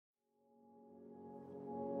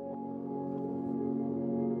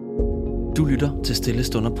Du lytter til Stille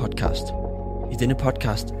Stunder podcast. I denne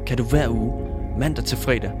podcast kan du hver uge, mandag til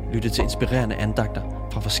fredag, lytte til inspirerende andagter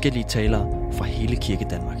fra forskellige talere fra hele Kirke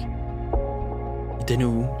Danmark. I denne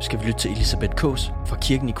uge skal vi lytte til Elisabeth Kaas fra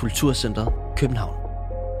Kirken i Kulturcentret København.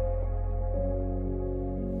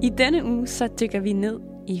 I denne uge så dykker vi ned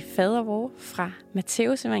i Fader vor fra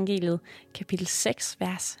Matteus evangeliet, kapitel 6,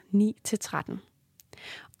 vers 9-13.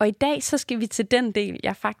 Og i dag så skal vi til den del,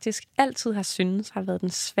 jeg faktisk altid har syntes har været den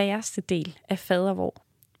sværeste del af Fader vor,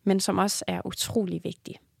 men som også er utrolig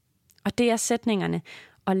vigtig. Og det er sætningerne,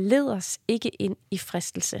 og led os ikke ind i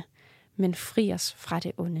fristelse, men fri os fra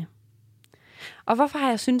det onde. Og hvorfor har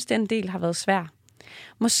jeg syntes, den del har været svær?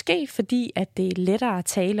 Måske fordi, at det er lettere at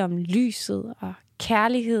tale om lyset og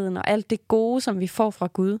kærligheden og alt det gode, som vi får fra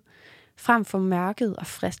Gud, frem for mørket og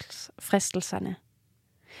fristelserne.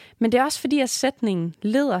 Men det er også fordi, at sætningen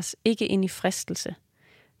leder os ikke ind i fristelse.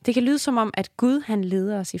 Det kan lyde som om, at Gud han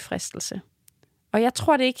leder os i fristelse. Og jeg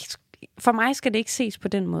tror det ikke, for mig skal det ikke ses på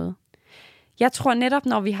den måde. Jeg tror netop,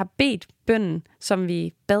 når vi har bedt bønnen, som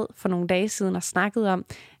vi bad for nogle dage siden og snakket om,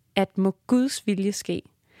 at må Guds vilje ske,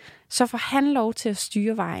 så får han lov til at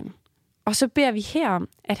styre vejen. Og så beder vi her om,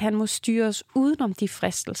 at han må styre os udenom de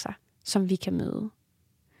fristelser, som vi kan møde.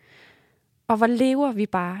 Og hvor lever vi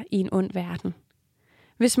bare i en ond verden?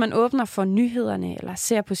 Hvis man åbner for nyhederne eller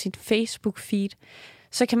ser på sit Facebook-feed,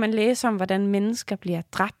 så kan man læse om, hvordan mennesker bliver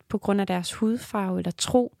dræbt på grund af deres hudfarve eller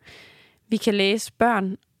tro. Vi kan læse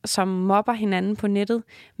børn, som mobber hinanden på nettet,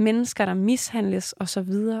 mennesker, der mishandles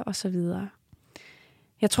osv. osv.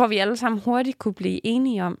 Jeg tror, vi alle sammen hurtigt kunne blive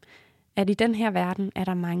enige om, at i den her verden er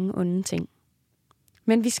der mange onde ting.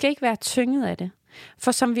 Men vi skal ikke være tynget af det,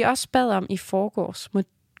 for som vi også bad om i forgårs, må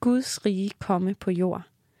Guds rige komme på jord.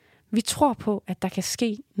 Vi tror på, at der kan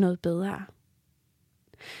ske noget bedre.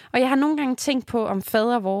 Og jeg har nogle gange tænkt på, om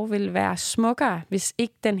Fader vor ville være smukkere, hvis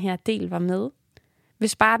ikke den her del var med.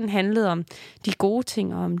 Hvis bare den handlede om de gode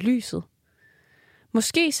ting og om lyset.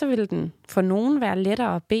 Måske så ville den for nogen være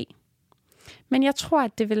lettere at bede. Men jeg tror,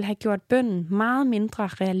 at det ville have gjort bønnen meget mindre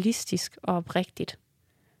realistisk og oprigtigt.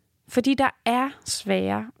 Fordi der er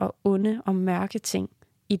svære og onde og mørke ting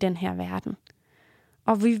i den her verden.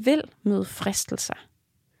 Og vi vil møde fristelser.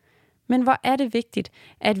 Men hvor er det vigtigt,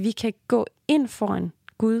 at vi kan gå ind foran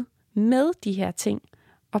Gud med de her ting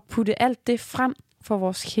og putte alt det frem for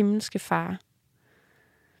vores himmelske far.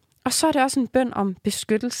 Og så er det også en bøn om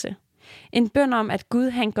beskyttelse. En bøn om, at Gud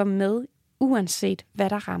han går med, uanset hvad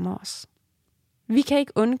der rammer os. Vi kan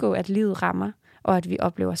ikke undgå, at livet rammer, og at vi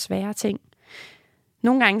oplever svære ting.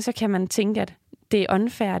 Nogle gange så kan man tænke, at det er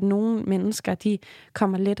unfair, at nogle mennesker de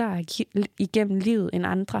kommer lettere igennem livet end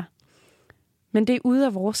andre. Men det er ude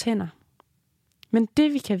af vores hænder. Men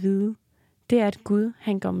det vi kan vide, det er, at Gud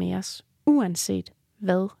han går med os, uanset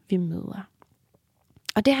hvad vi møder.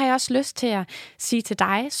 Og det har jeg også lyst til at sige til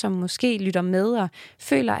dig, som måske lytter med og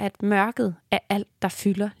føler, at mørket er alt, der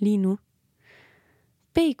fylder lige nu.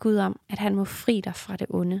 Bed Gud om, at han må fri dig fra det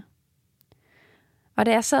onde. Og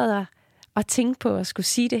da jeg sad og tænkte på at skulle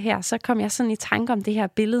sige det her, så kom jeg sådan i tanke om det her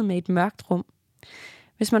billede med et mørkt rum.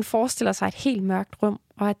 Hvis man forestiller sig et helt mørkt rum,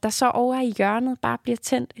 og at der så over i hjørnet bare bliver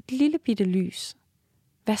tændt et lille bitte lys.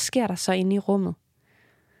 Hvad sker der så inde i rummet?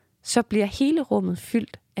 Så bliver hele rummet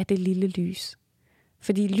fyldt af det lille lys.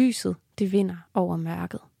 Fordi lyset, det vinder over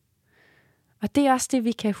mørket. Og det er også det,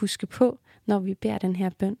 vi kan huske på, når vi beder den her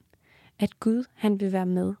bøn. At Gud, han vil være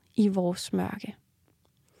med i vores mørke.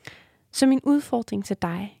 Så min udfordring til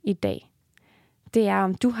dig i dag, det er,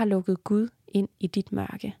 om du har lukket Gud ind i dit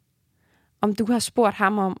mørke. Om du har spurgt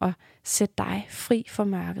ham om at sætte dig fri for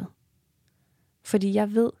mørket. Fordi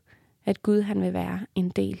jeg ved, at Gud han vil være en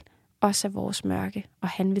del også af vores mørke, og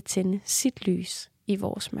han vil tænde sit lys i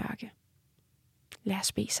vores mørke. Lad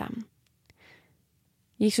os bede sammen.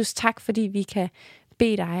 Jesus, tak fordi vi kan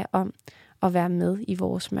bede dig om at være med i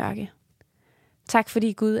vores mørke. Tak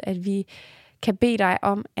fordi Gud, at vi kan bede dig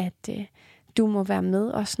om, at du må være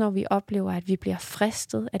med os, når vi oplever, at vi bliver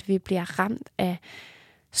fristet, at vi bliver ramt af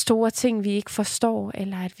store ting, vi ikke forstår,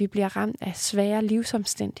 eller at vi bliver ramt af svære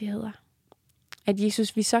livsomstændigheder. At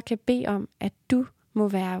Jesus, vi så kan bede om, at du må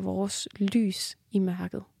være vores lys i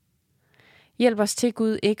mørket. Hjælp os til,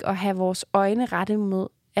 Gud, ikke at have vores øjne rettet mod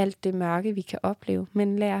alt det mørke, vi kan opleve,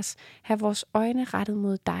 men lad os have vores øjne rettet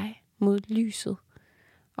mod dig, mod lyset.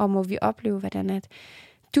 Og må vi opleve, hvordan at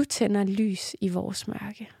du tænder lys i vores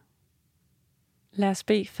mørke. Lad os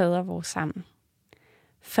bede Fader vor sammen.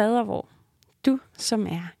 Fader vor, du som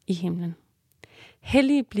er i himlen.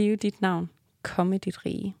 Hellig blive dit navn, komme dit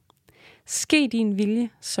rige. Ske din vilje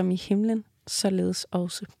som i himlen, således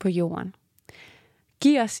også på jorden.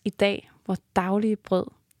 Giv os i dag vores daglige brød,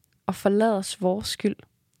 og forlad os vores skyld,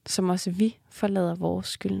 som også vi forlader vores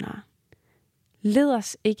skyldnere. Led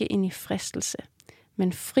os ikke ind i fristelse,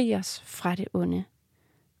 men fri os fra det onde.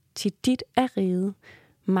 Til dit er riget,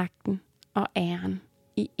 magten og æren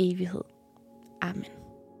i evighed. Amen.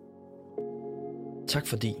 Tak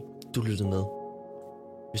fordi du lyttede med.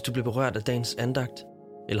 Hvis du blev berørt af dagens andagt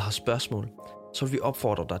eller har spørgsmål, så vil vi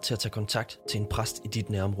opfordre dig til at tage kontakt til en præst i dit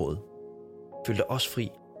nærområde. Føl dig også fri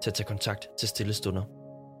til at tage kontakt til Stille Stunder.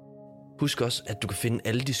 Husk også, at du kan finde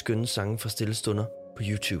alle de skønne sange fra Stille Stunder på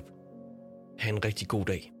YouTube. Ha' en rigtig god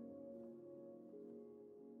dag.